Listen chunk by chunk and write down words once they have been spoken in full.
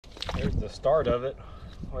There's the start of it,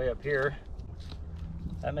 way up here.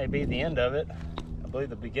 That may be the end of it. I believe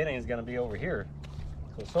the beginning is going to be over here.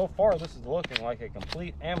 So far this is looking like a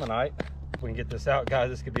complete Ammonite. If we can get this out, guys,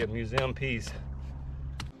 this could be a museum piece.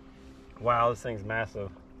 Wow, this thing's massive.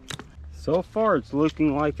 So far it's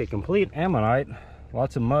looking like a complete Ammonite.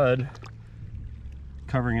 Lots of mud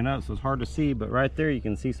covering it up, so it's hard to see, but right there you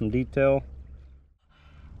can see some detail.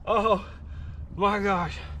 Oh my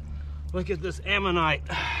gosh, look at this Ammonite.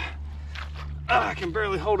 I can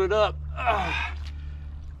barely hold it up.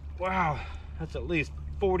 Wow, that's at least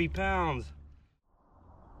 40 pounds.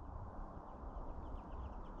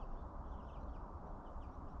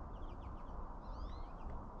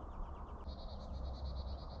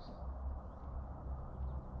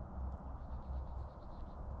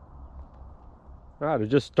 All right, I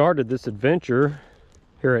just started this adventure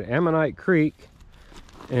here at Ammonite Creek,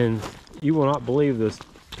 and you will not believe this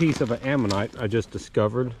piece of an Ammonite I just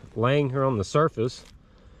discovered laying here on the surface.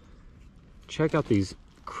 Check out these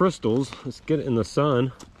crystals. Let's get it in the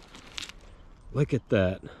sun. Look at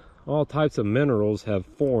that. All types of minerals have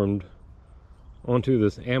formed onto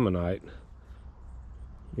this Ammonite.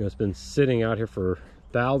 You know, it's been sitting out here for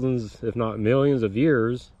thousands, if not millions of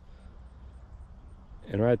years.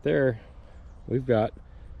 And right there, we've got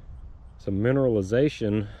some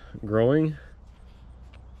mineralization growing.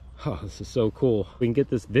 Oh, this is so cool. We can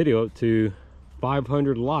get this video up to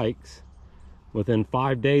 500 likes within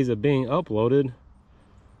 5 days of being uploaded.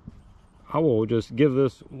 I will just give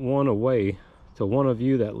this one away to one of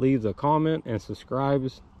you that leaves a comment and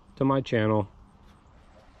subscribes to my channel.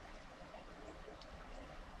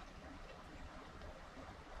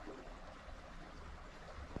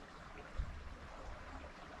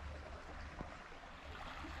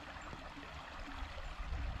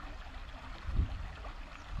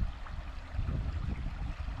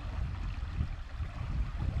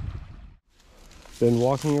 Been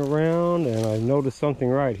walking around and I noticed something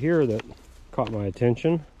right here that caught my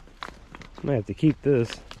attention. I might have to keep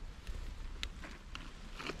this.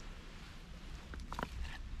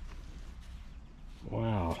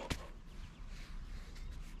 Wow.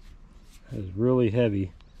 That is really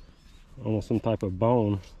heavy. Almost some type of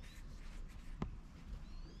bone.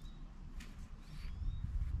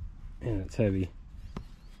 And it's heavy.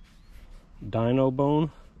 Dino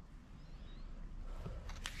bone.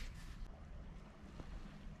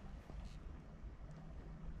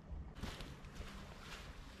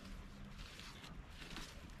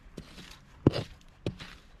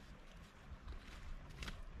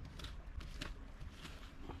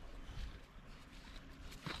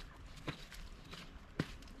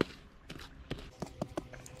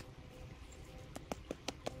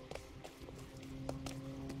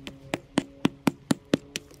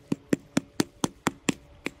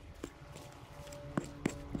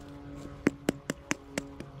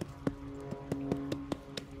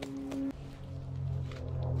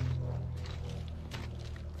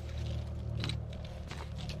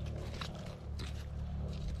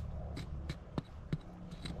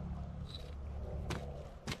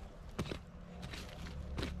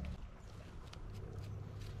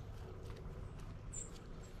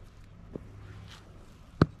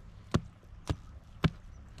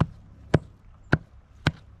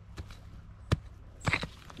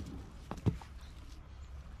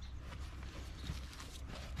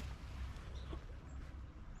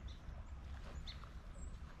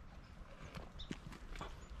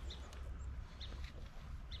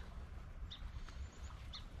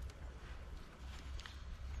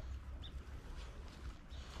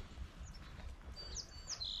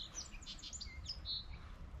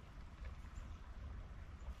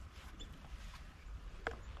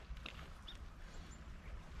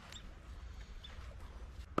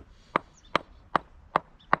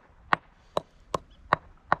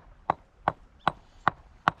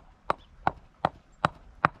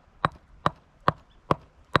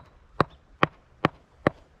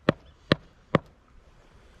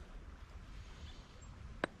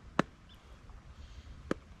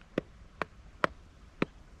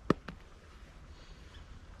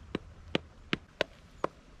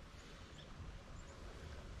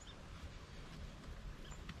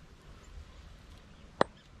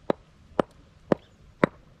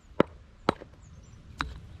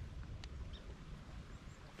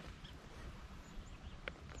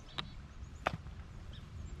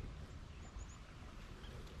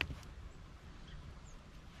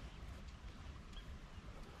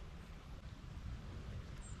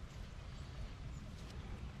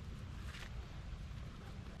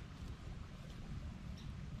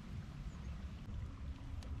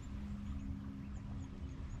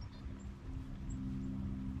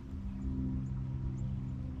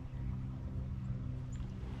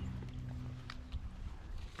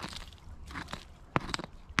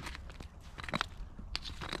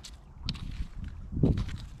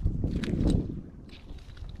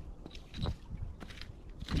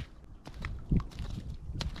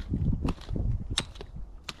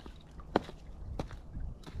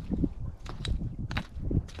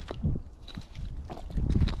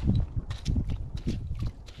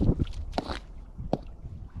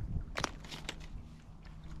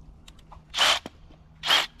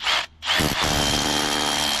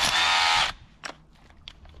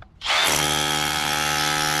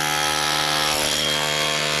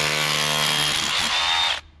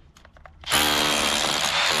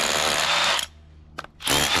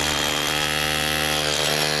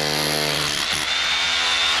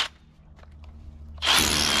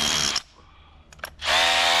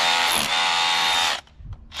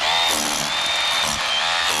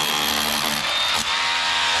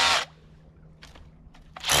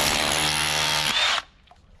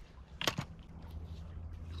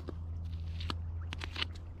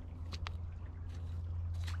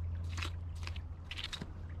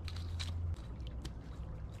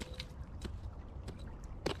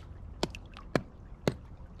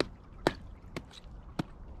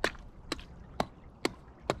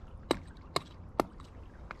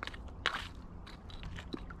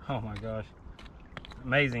 Oh my gosh.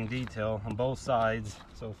 Amazing detail on both sides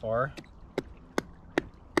so far.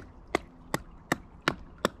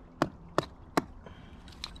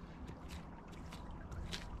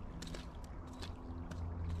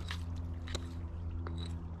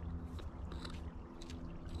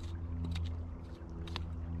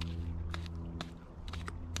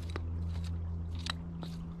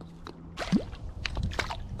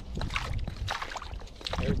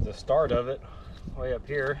 Here's the start of it, way up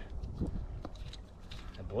here.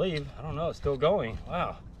 I believe, I don't know, it's still going.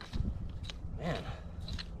 Wow, man.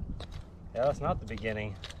 Yeah, that's not the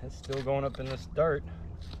beginning. It's still going up in this dirt.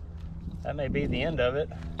 That may be the end of it.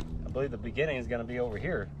 I believe the beginning is going to be over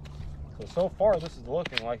here. So far this is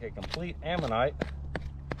looking like a complete Ammonite.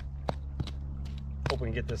 Hope we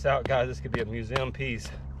can get this out, guys. This could be a museum piece.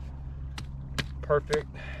 Perfect.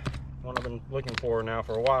 One I've been looking for now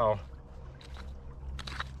for a while.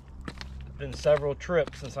 Been several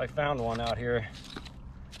trips since I found one out here.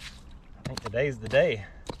 I think today's the day.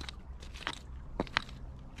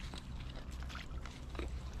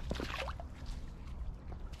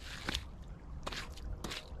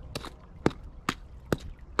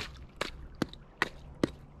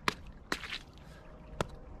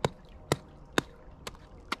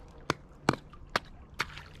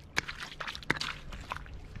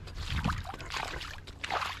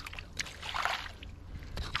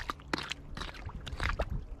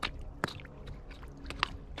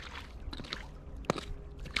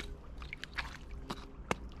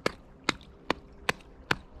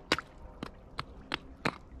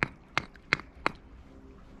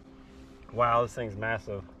 Wow, this thing's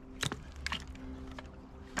massive.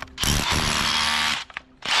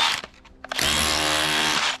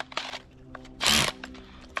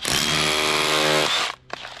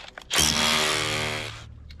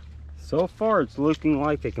 So far it's looking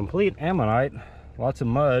like a complete Ammonite. Lots of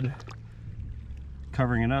mud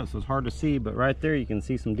covering it up, so it's hard to see, but right there you can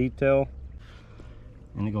see some detail.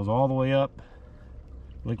 And it goes all the way up,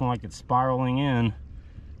 looking like it's spiraling in.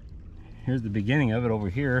 Here's the beginning of it over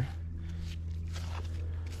here.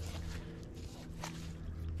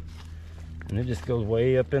 And it just goes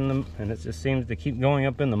way up in the, and it just seems to keep going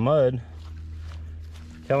up in the mud,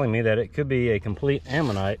 telling me that it could be a complete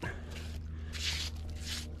Ammonite.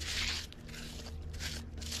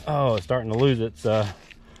 Oh, it's starting to lose its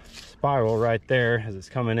spiral right there as it's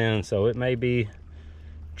coming in, so it may be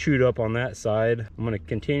chewed up on that side. I'm going to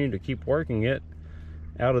continue to keep working it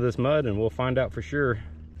out of this mud and we'll find out for sure.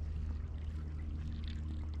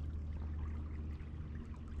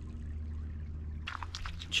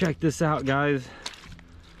 Check this out, guys.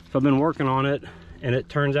 So I've been working on it and it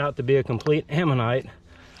turns out to be a complete Ammonite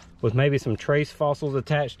with maybe some trace fossils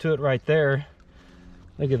attached to it right there.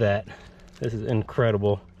 Look at that. This is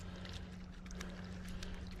incredible.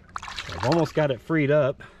 I've almost got it freed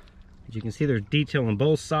up. As you can see, there's detail on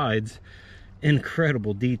both sides.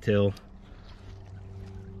 Incredible detail.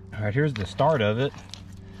 All right, here's the start of it.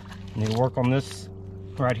 I need to work on this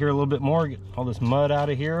right here a little bit more, get all this mud out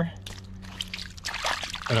of here.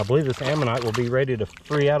 And I believe this Ammonite will be ready to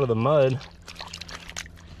free out of the mud.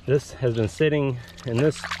 This has been sitting in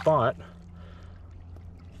this spot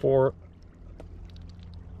for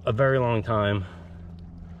a very long time.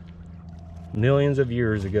 Millions of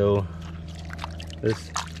years ago,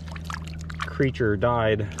 this creature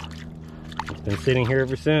died. It's been sitting here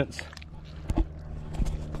ever since.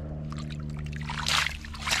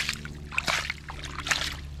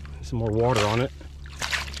 Some more water on it.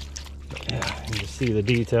 Yeah, you can see the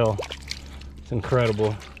detail. It's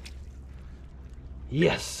incredible.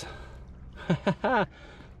 Yes!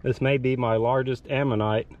 This may be my largest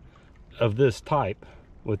Ammonite of this type,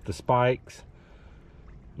 with the spikes,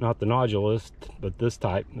 not the nodulus, but this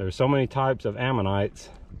type. There's so many types of Ammonites,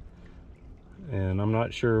 and I'm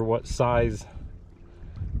not sure what size,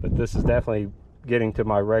 but this is definitely getting to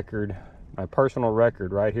my record, my personal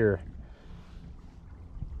record right here.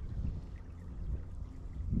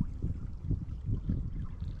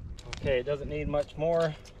 Okay, it doesn't need much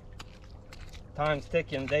more. Time's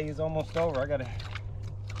ticking, day's almost over. I gotta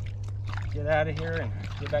get out of here and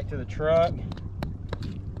get back to the truck.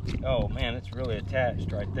 Oh man, it's really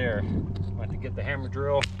attached right there. I have to get the hammer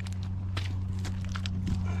drill.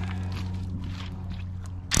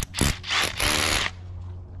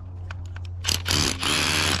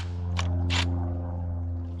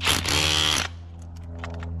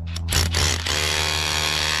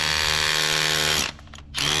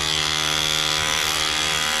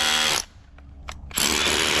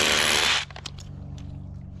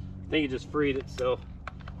 I think it just freed itself.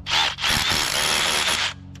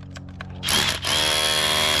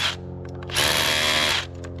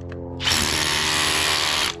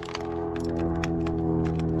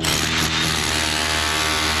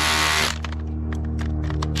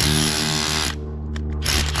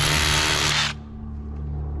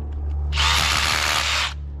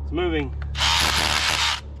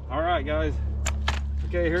 right, guys.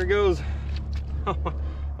 Okay, here it goes.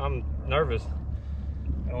 I'm nervous.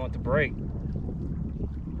 I don't want to break.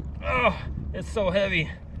 Oh, it's so heavy.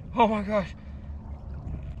 Oh my gosh.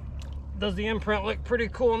 Does the imprint look pretty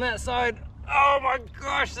cool on that side? Oh my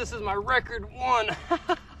gosh, this is my record one.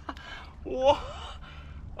 Whoa.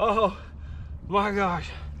 Oh my gosh.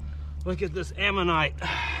 Look at this Ammonite.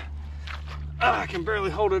 I can barely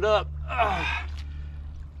hold it up.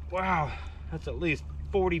 Wow, that's at least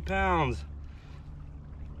 40 pounds.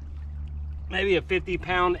 Maybe a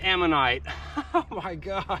 50-pound Ammonite. Oh my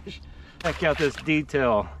gosh. Check out this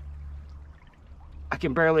detail. I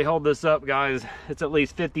can barely hold this up, guys. It's at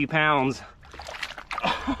least 50 pounds.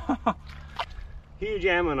 Huge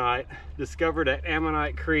Ammonite, discovered at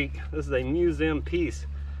Ammonite Creek. This is a museum piece.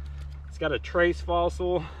 It's got a trace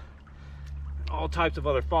fossil, all types of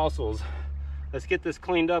other fossils. Let's get this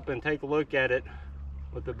cleaned up and take a look at it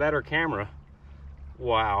with a better camera.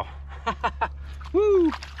 Wow.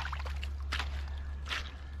 Woo!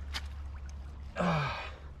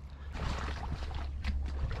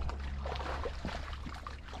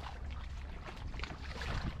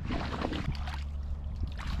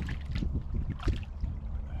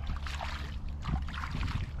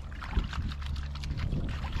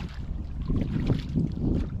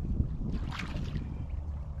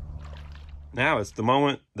 Now it's the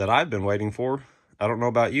moment that I've been waiting for. I don't know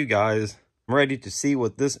about you guys. I'm ready to see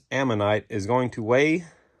what this Ammonite is going to weigh.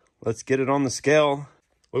 Let's get it on the scale.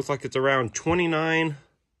 Looks like it's around 29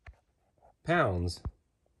 pounds.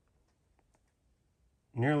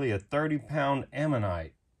 Nearly a 30-pound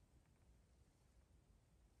Ammonite.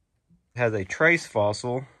 It has a trace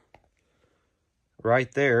fossil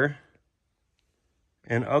right there,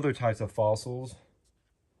 and other types of fossils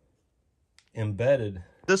embedded.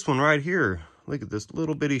 This one right here, look at this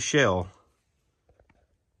little bitty shell.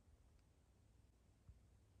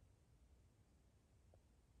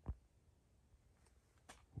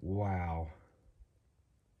 Wow.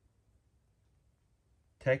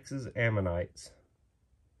 Texas Ammonites.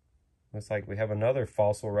 Looks like we have another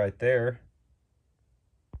fossil right there.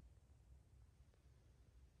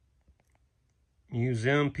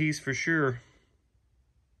 Museum piece for sure.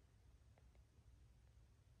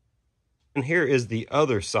 And here is the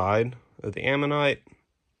other side of the Ammonite.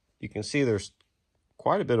 You can see there's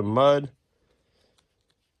quite a bit of mud,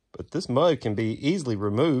 but this mud can be easily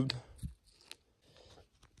removed.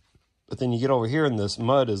 But then you get over here and this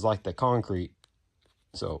mud is like the concrete.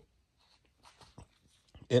 So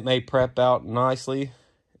it may prep out nicely,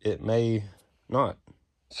 it may not.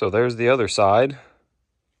 So there's the other side.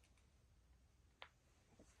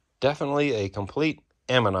 Definitely a complete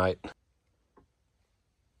Ammonite.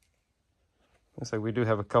 Looks like we do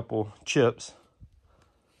have a couple chips,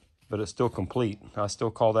 but it's still complete. I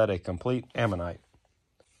still call that a complete Ammonite.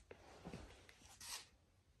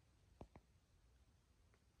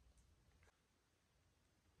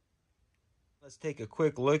 Let's take a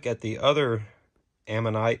quick look at the other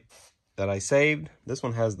Ammonite that I saved. This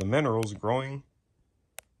one has the minerals growing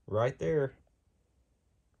right there.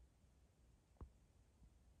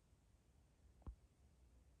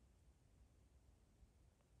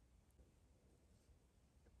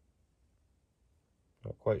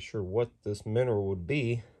 Not quite sure what this mineral would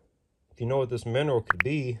be. If you know what this mineral could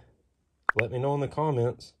be, let me know in the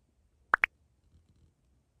comments.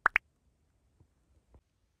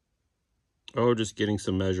 Oh, just getting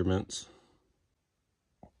some measurements.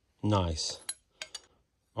 Nice.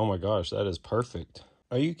 Oh my gosh, that is perfect.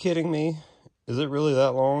 Are you kidding me? Is it really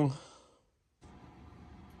that long?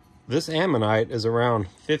 This Ammonite is around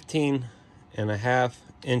 15.5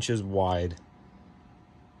 inches wide.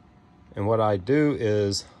 And what I do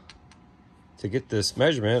is, to get this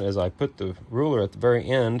measurement, is I put the ruler at the very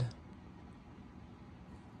end,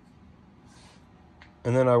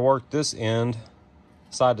 and then I work this end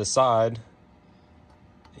side to side.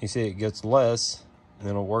 You see it gets less, and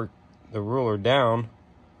then I'll work the ruler down.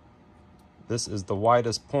 This is the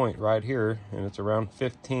widest point right here, and it's around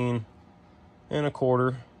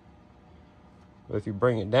 15.25. But if you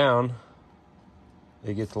bring it down,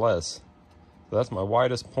 it gets less. So that's my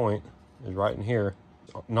widest point, is right in here.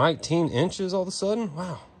 19 inches all of a sudden?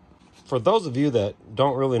 Wow. For those of you that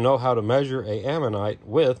don't really know how to measure a Ammonite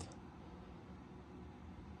width,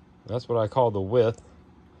 that's what I call the width.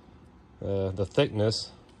 The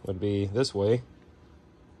thickness would be this way.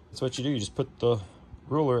 That's what you do. You just put the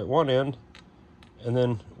ruler at one end and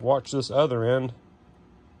then watch this other end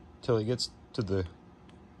till it gets to the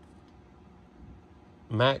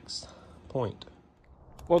max point.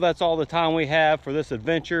 Well, that's all the time we have for this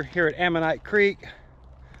adventure here at Ammonite Creek.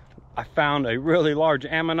 I found a really large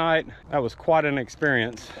Ammonite. That was quite an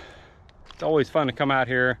experience. It's always fun to come out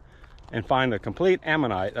here and find a complete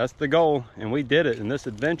Ammonite. That's the goal, and we did it in this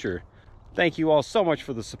adventure. Thank you all so much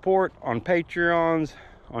for the support on Patreons,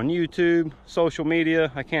 on YouTube, social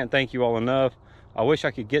media. I can't thank you all enough. I wish I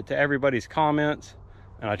could get to everybody's comments,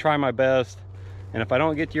 and I try my best. And if I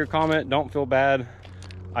don't get to your comment, don't feel bad.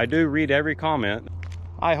 I do read every comment.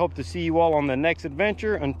 I hope to see you all on the next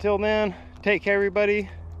adventure. Until then, take care everybody,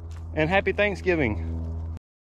 and happy Thanksgiving.